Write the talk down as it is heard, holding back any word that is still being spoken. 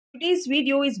today's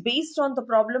video is based on the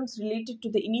problems related to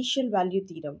the initial value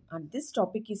theorem, and this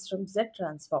topic is from Z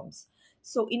transforms.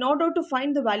 So in order to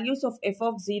find the values of f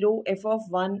of 0, f of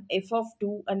 1, f of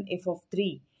 2 and f of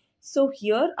 3, so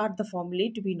here are the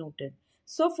formulae to be noted.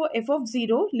 So for f of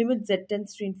 0, limit z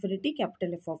tends to infinity,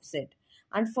 capital F of z.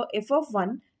 And for f of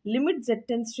 1, limit z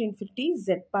tends to infinity,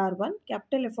 z power 1,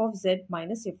 capital F of z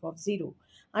minus f of 0.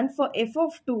 And for f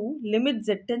of 2, limit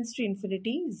z tends to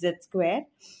infinity, z square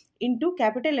into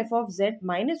capital F of z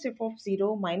minus f of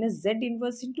 0 minus z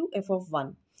inverse into f of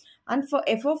 1. And for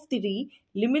f of 3,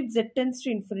 limit z tends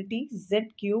to infinity, z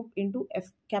cube into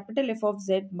capital F of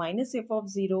z minus f of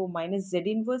 0 minus z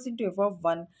inverse into f of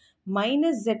 1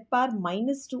 minus z power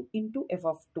minus 2 into f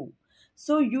of 2.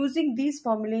 So using these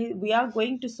formulae, we are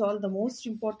going to solve the most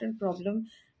important problem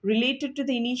related to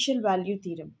the initial value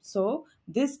theorem. So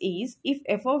this is if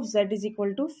f of z is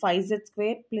equal to 5z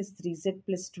square plus 3z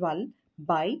plus 12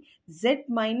 by z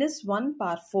minus 1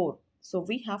 power 4. So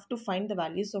we have to find the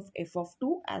values of f of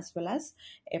 2 as well as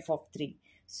f of 3.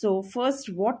 So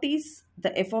first, what is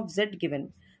the f of z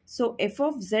given? So f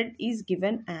of z is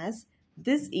given as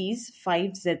this is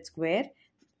 5z square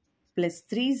plus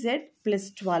 3z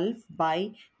plus 12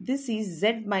 by this is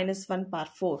z minus 1 power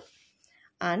 4.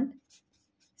 And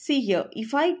see here,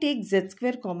 if I take z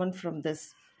square common from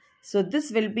this, so this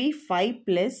will be 5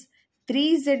 plus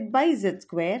 3z by z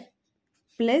square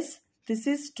plus this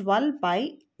is 12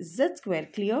 by z square,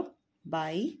 clear,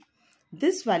 by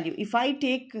this value. If I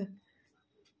take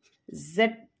z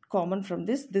common from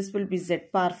this, this will be z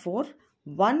power 4,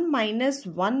 1 minus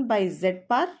 1 by z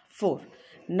power 4.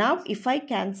 Now if I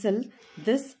cancel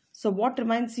this, so what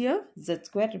remains here? Z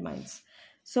square remains.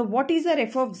 So what is our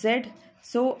f of z?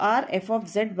 So our f of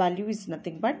z value is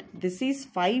nothing but this is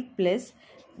 5 plus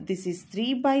this is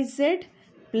 3 by z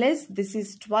plus this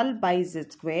is 12 by z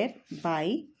square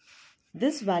by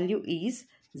this value is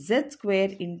z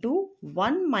square into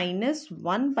 1 minus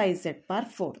 1 by z power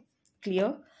 4.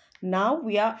 Clear? Now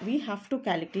we have to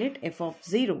calculate f of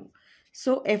 0.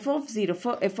 So f of 0,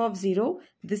 for f of 0,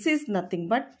 this is nothing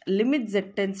but limit z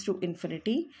tends to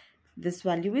infinity. This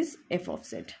value is f of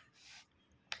z.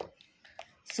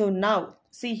 So now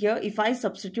see here, if I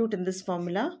substitute in this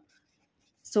formula,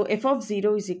 so f of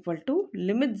 0 is equal to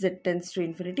limit z tends to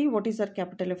infinity. What is our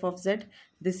capital F of z?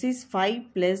 This is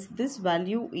 5 plus this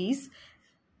value is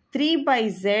 3 by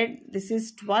z. This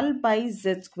is 12 by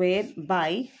z square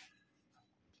by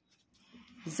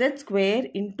z square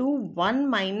into 1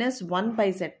 minus 1 by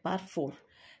z power 4.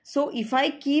 So if I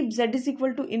keep z is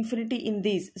equal to infinity in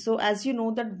these, so as you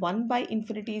know that 1 by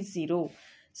infinity is 0.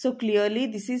 So clearly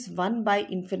this is 1 by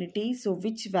infinity, so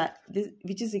which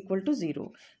is equal to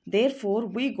 0. Therefore,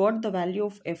 we got the value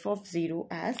of f of 0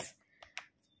 as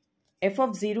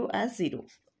 0.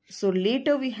 So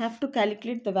later we have to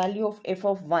calculate the value of f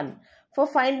of 1. For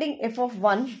finding f of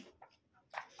 1,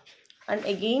 and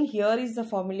again here is the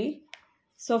formula.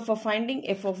 So for finding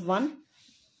f of 1,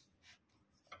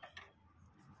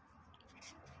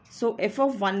 so f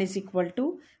of 1 is equal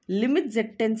to limit z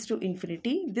tends to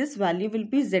infinity. This value will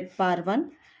be z power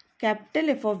 1, capital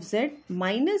F of z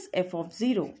minus f of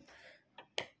 0.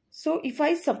 So if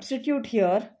I substitute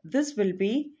here, this will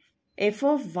be f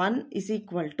of 1 is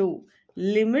equal to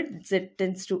limit z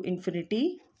tends to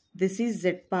infinity. This is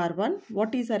z power 1.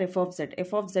 What is our f of z?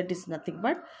 F of z is nothing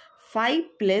but 5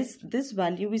 plus this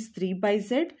value is 3 by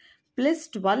z plus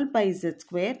 12 by z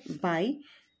square by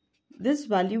this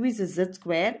value is z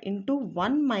square into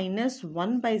 1 minus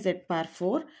 1 by z power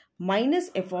 4 minus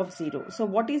f of 0. So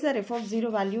what is our f of 0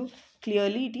 value?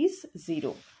 Clearly it is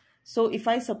 0. So if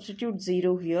I substitute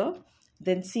 0 here,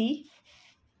 then see,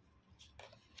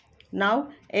 now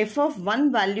f of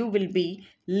 1 value will be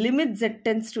limit z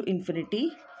tends to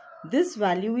infinity. This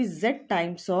value is z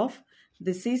times of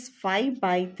this is 5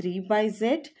 by 3 by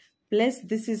z plus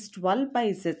this is 12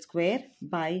 by z square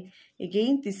by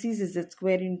again this is z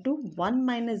square into 1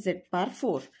 minus z power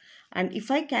 4. And if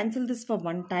I cancel this for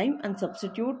one time and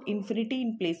substitute infinity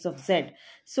in place of z,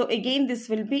 so again this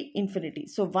will be infinity.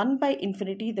 So 1 by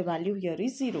infinity, the value here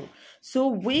is 0. So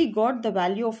we got the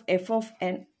value of f of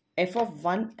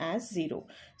 1 as 0.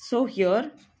 So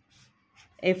here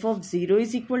f of 0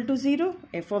 is equal to 0,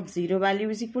 f of 0 value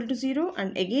is equal to 0,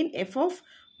 and again f of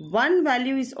 1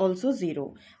 value is also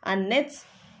 0. And let's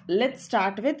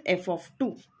start with f of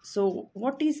 2. So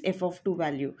what is f of 2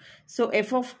 value? So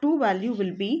f of 2 value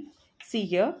will be, see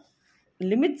here,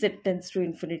 limit z tends to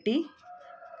infinity,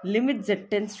 limit z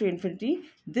tends to infinity.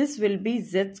 This will be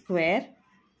z square,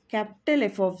 capital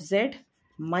F of z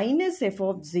minus f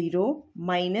of 0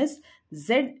 minus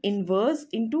z inverse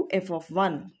into f of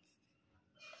 1.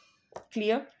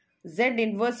 Clear? z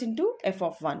inverse into f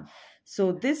of 1.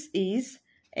 So this is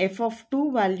f of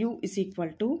 2 value is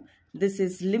equal to, this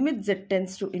is limit z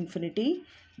tends to infinity.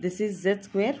 This is z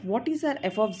square. What is our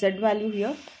f of z value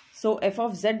here? So f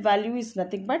of z value is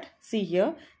nothing but, see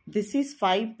here, this is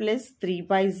 5 plus 3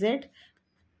 by z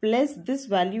plus this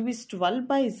value is 12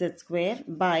 by z square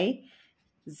by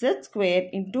z square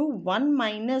into 1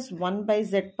 minus 1 by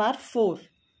z power 4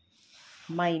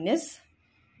 minus,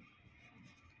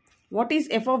 what is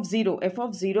f of 0? F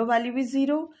of 0 value is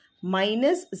 0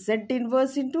 minus z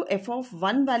inverse into f of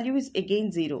 1 value is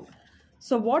again 0.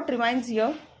 So what remains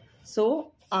here?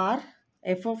 So our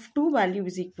f of 2 value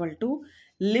is equal to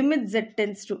limit z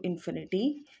tends to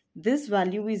infinity. This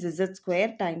value is z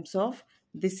square times of,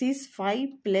 this is 5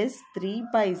 plus 3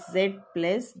 by z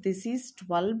plus this is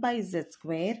 12 by z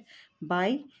square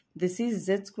by this is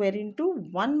z square into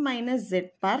 1 minus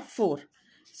z power 4.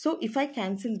 So if I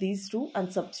cancel these two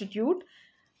and substitute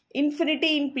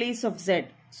infinity in place of z.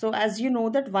 So as you know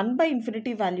that 1 by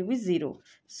infinity value is 0.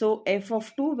 So f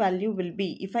of 2 value will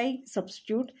be, if I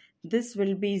substitute, this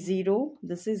will be 0,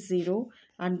 this is 0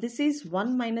 and this is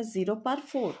 1 minus 0 power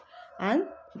 4. And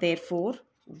therefore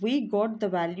we got the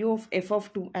value of f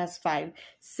of 2 as 5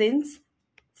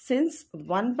 since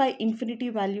 1 by infinity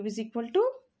value is equal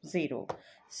to 0.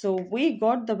 So we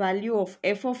got the value of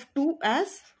f of 2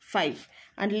 as 5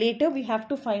 and later we have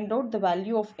to find out the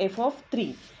value of f of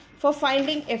 3. For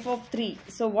finding f of 3,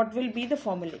 so what will be the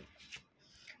formula?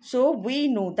 So we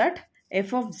know that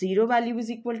f of 0 value is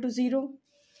equal to 0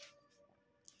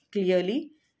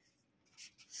 clearly.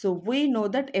 So we know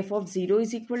that f of 0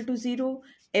 is equal to 0,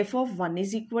 f of 1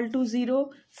 is equal to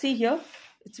 0. See here,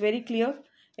 it's very clear.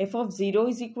 F of 0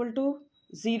 is equal to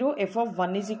 0, f of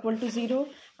 1 is equal to 0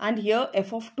 and here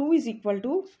f of 2 is equal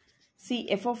to, see,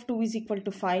 f of 2 is equal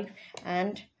to 5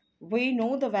 and we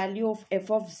know the value of f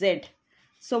of z.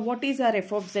 So what is our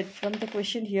f of z from the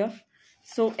question here?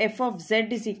 So f of z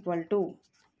is equal to,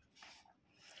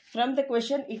 from the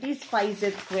question it is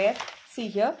 5z square. See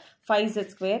here,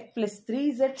 5z square plus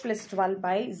 3z plus 12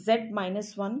 by z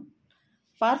minus 1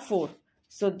 power 4.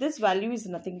 So this value is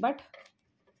nothing but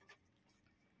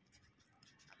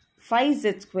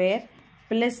 5z square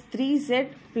plus 3z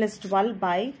plus 12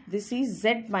 by this is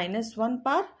z minus 1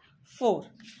 power 4.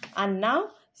 And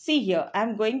now see here, I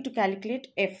am going to calculate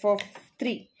f of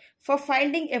 3. For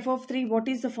finding f of 3, what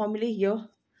is the formula here?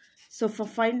 So for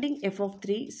finding f of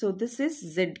 3, so this is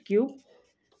z cube,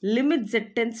 limit z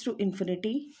tends to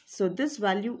infinity. So this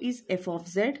value is f of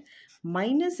z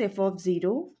minus f of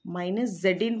 0 minus z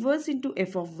inverse into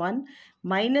f of 1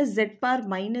 minus z power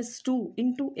minus 2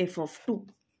 into f of 2.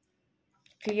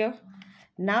 Clear?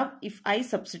 Now if I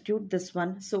substitute this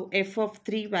one, so f of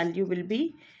 3 value will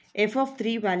be, this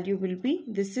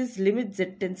is limit z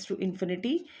tends to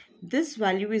infinity. This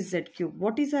value is z cube.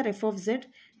 What is our f of z?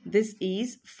 This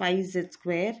is 5z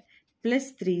square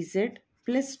plus 3z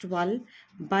plus 12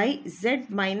 by z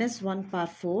minus 1 power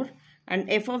 4 and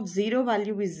f of 0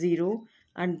 value is 0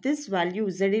 and this value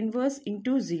z inverse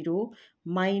into 0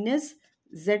 minus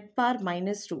z power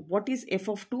minus 2. What is f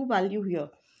of 2 value here?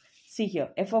 See here,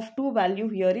 f of 2 value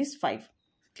here is 5.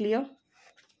 Clear?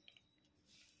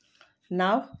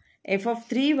 Now f of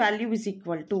 3 value is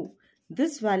equal to,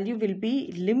 this value will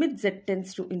be limit z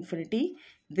tends to infinity.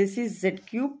 This is z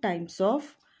cube times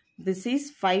of, this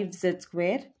is 5z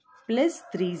square plus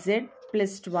 3z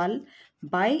plus 12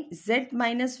 by z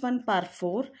minus 1 power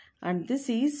 4 and this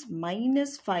is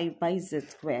minus 5 by z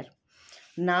square.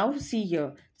 Now see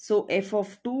here, so f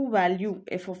of 2 value,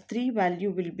 f of 3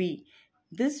 value will be,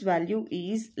 this value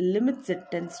is limit z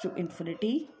tends to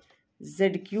infinity z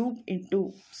cube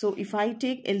into, so if I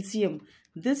take LCM,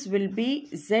 this will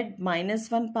be z minus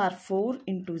 1 power 4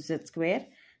 into z square.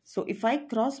 So if I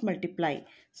cross multiply,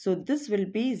 so this will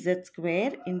be z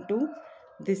square into,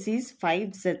 this is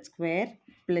 5z square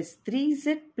plus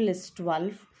 3z plus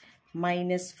 12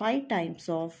 minus 5 times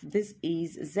of, this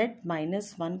is z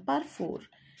minus 1 power 4.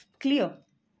 Clear?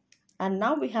 And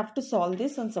now we have to solve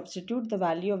this and substitute the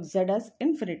value of z as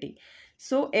infinity.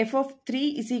 So f of 3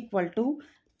 is equal to,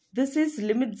 this is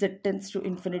limit z tends to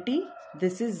infinity.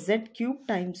 This is z cube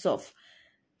times of,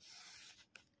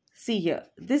 see here,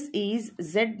 this is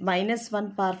z minus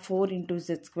 1 power 4 into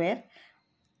z square.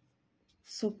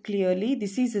 So clearly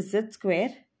this is a z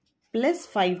square plus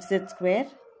 5z square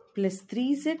plus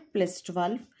 3z plus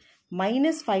 12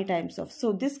 minus 5 times of.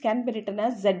 So this can be written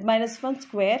as z minus 1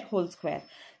 square whole square.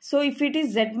 So if it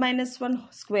is z minus 1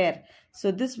 square,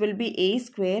 so this will be a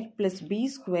square plus b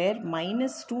square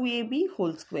minus 2ab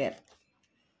whole square.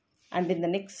 And in the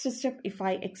next step, if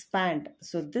I expand,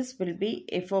 so this will be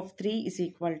f of 3 is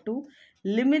equal to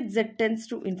limit z tends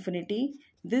to infinity,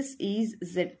 this is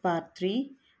z power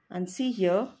 3, and see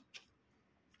here,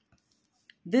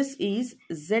 this is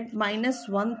z minus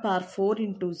 1 power 4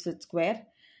 into z square,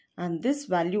 and this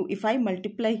value, if I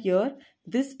multiply here,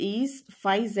 this is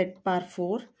 5z power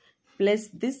 4 plus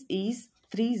this is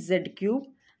 3z cube,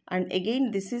 and again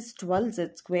this is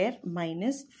 12z square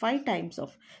minus 5 times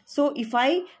of. So if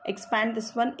I expand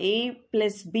this one, a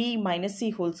plus b minus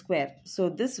c whole square, so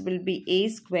this will be a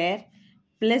square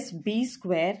plus b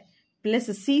square plus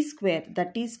c square,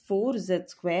 that is 4z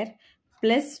square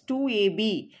plus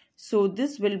 2ab. So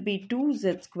this will be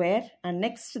 2z square, and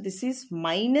next this is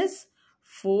minus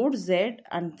 4z,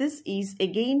 and this is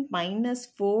again minus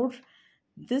 4.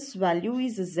 This value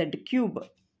is z cube.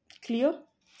 Clear?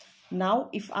 Now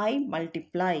if I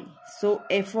multiply, so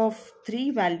f of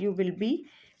 3 value will be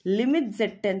limit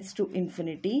z tends to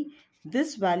infinity.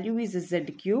 This value is z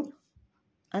cube.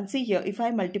 And see here, if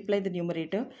I multiply the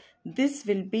numerator, this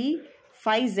will be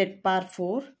 5z power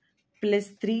 4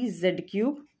 plus 3z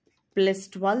cube plus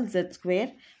 12z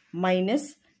square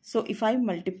minus, so if I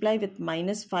multiply with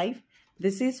minus 5,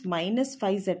 this is minus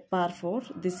 5z power 4,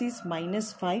 this is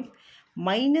minus 5,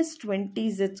 minus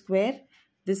 20z square,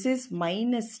 this is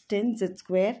minus 10z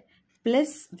square,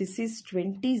 plus this is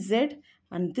 20z,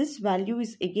 and this value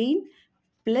is again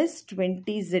plus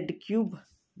 20z cube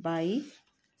by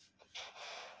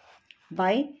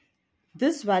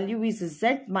this value is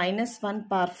z minus 1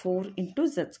 power 4 into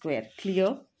z square.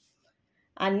 Clear?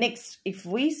 And next, if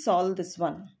we solve this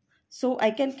one, so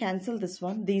I can cancel this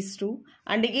one, these two,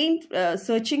 and again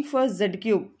searching for z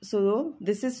cube. So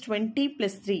this is 20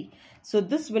 plus 3, so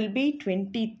this will be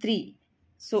 23.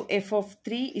 So f of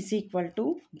 3 is equal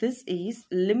to, this is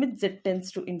limit z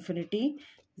tends to infinity,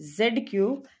 z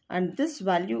cube, and this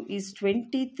value is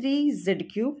 23 z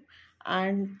cube,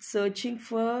 and searching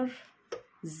for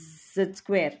z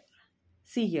square.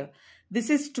 See here, this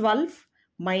is 12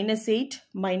 minus 8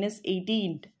 minus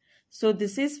 18. So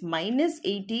this is minus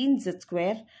 18 z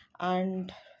square,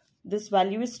 and this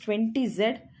value is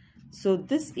 20z. So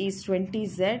this is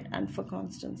 20z, and for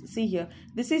constants, see here,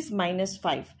 this is minus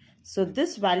 5. So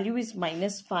this value is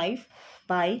minus 5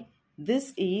 by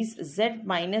this is z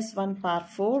minus 1 power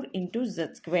 4 into z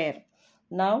square.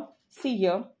 Now see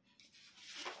here,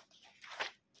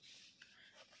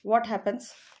 what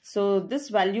happens? So this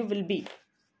value will be,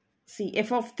 see,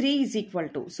 f of 3 is equal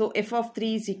to, so f of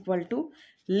 3 is equal to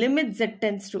limit z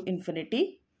tends to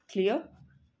infinity. Clear?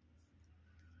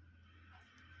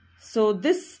 So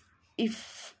this,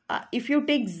 if you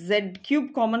take z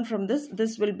cube common from this,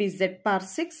 this will be z power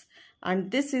 6,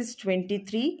 and this is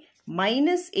 23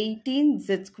 minus 18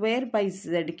 z square by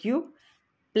z cube,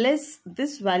 plus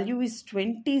this value is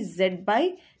 20z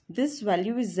by this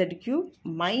value is z cube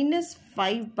minus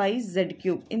 5 by z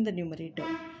cube in the numerator.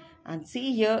 And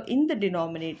see here in the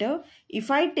denominator,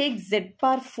 if I take z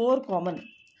power 4 common,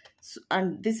 so,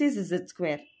 and this is z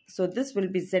square, so this will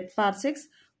be z power 6,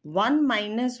 1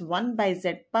 minus 1 by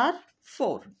z power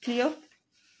 4. Clear?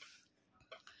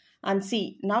 And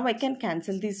see, now I can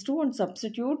cancel these two and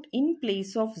substitute in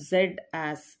place of z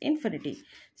as infinity.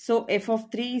 So f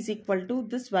of 3 is equal to,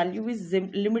 this value is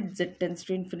limit z tends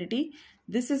to infinity.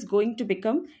 This is going to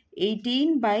become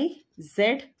 18 by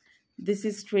z. This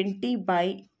is 20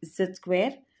 by z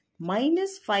square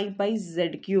minus 5 by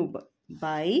z cube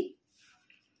by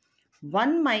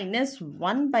 1 minus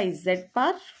 1 by z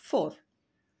power 4.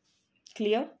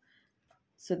 Clear?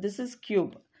 So this is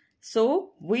cube.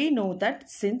 So we know that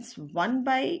since 1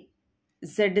 by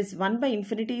z is 1 by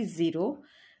infinity is 0,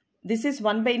 this is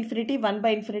 1 by infinity, 1 by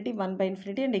infinity, 1 by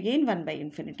infinity, and again 1 by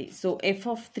infinity. So f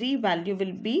of 3 value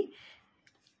will be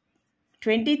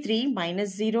 23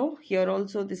 minus 0. Here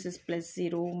also this is plus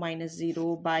 0 minus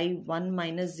 0 by 1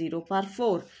 minus 0 power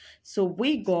 4. So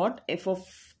we got f of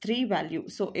 3 value.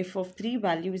 So f of 3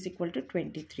 value is equal to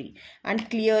 23. And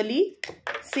clearly,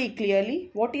 see clearly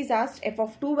what is asked, f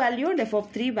of 2 value and f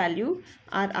of 3 value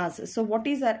are asked. So what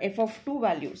is our f of 2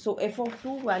 value? So f of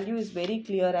 2 value is very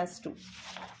clear as 2.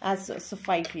 As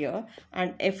 5 here,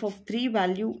 and f of 3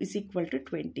 value is equal to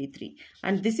 23,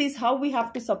 and this is how we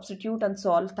have to substitute and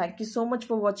solve. Thank you so much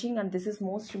for watching, and this is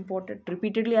most important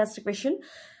repeatedly asked question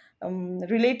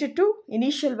related to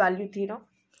initial value theorem.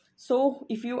 So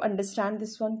if you understand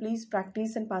this one, please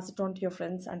practice and pass it on to your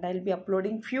friends, and I'll be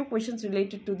uploading few questions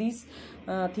related to this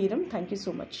theorem. Thank you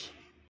so much.